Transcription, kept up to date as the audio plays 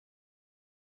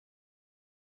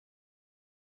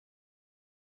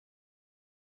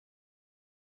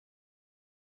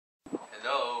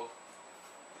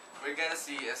we're gonna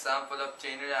see a sample of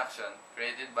chain reaction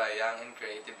created by young and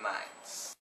creative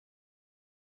minds.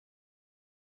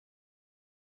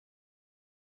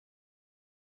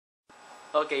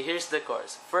 Okay, here's the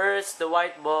course. First, the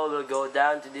white ball will go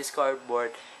down to this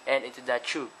cardboard and into that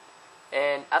tube.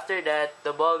 And after that,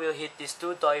 the ball will hit these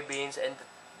two toy beans and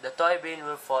the toy bean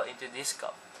will fall into this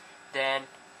cup. Then,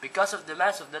 because of the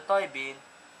mass of the toy bean,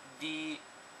 the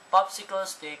popsicle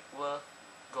stick will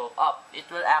go up.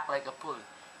 It will act like a pull.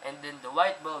 And then the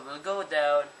white ball will go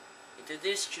down into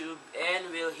this tube and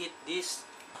will hit these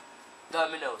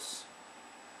dominoes.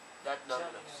 That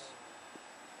dominoes.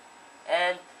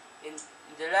 And in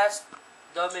the last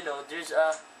domino, there's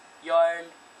a yarn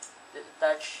that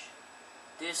attach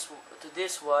this to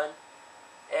this one,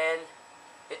 and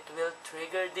it will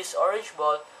trigger this orange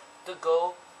ball to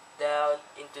go down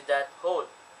into that hole.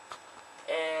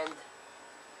 And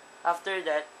after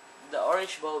that, the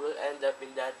orange ball will end up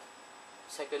in that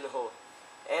second hole,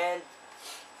 and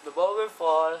the ball will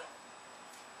fall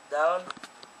down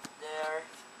there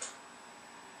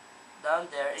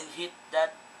and hit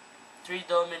that 3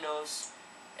 dominoes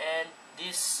and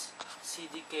these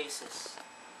CD cases.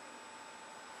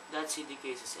 And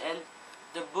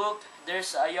the book,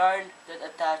 there's a yarn that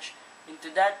attached into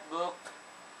that book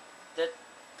that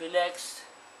connects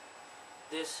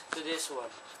this to this one.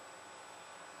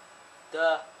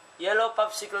 The yellow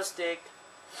popsicle stick,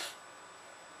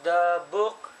 the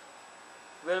book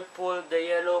will pull the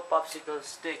yellow popsicle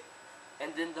stick,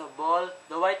 and then the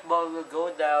white ball will go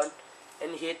down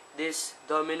and hit these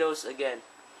dominoes again.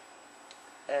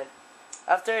 And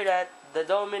after that, the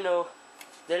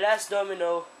last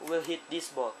domino will hit this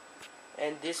ball,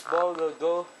 and this ball will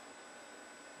go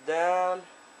down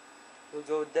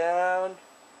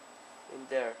in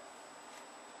there.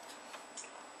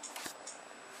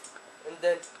 And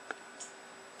then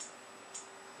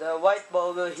the white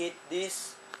ball will hit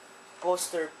this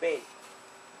poster paint,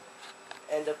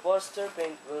 and the poster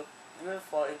paint will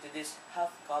fall into this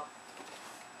half cup,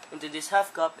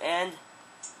 and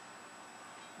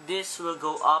this will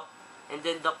go up, and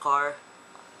then the car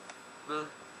will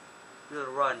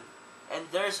run. And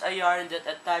there's a yarn that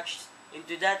attached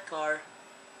into that car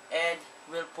and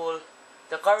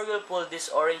the car will pull this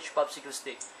orange popsicle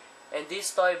stick, and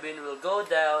this toy bin will go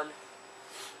down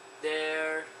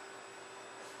there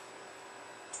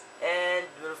and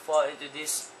will fall into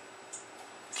this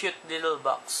cute little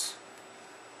box.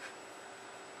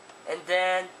 And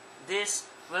then this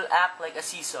will act like a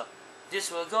seesaw.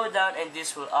 This will go down and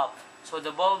this will up. So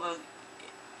the ball will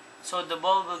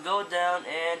go down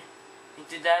and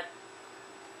into that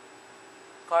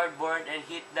cardboard and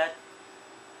hit that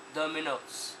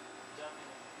dominoes.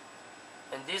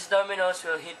 And these dominoes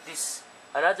will hit this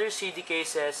another CD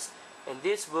cases and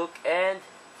this book, and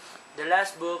the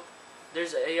last book,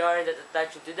 there's a yarn that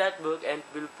attached to that book and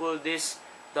will pull this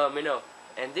domino.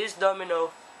 And this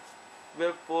domino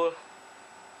will pull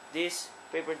this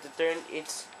paper to turn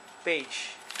its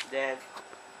page. Then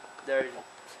there you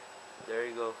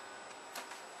go.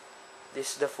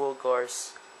 This is the full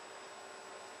course.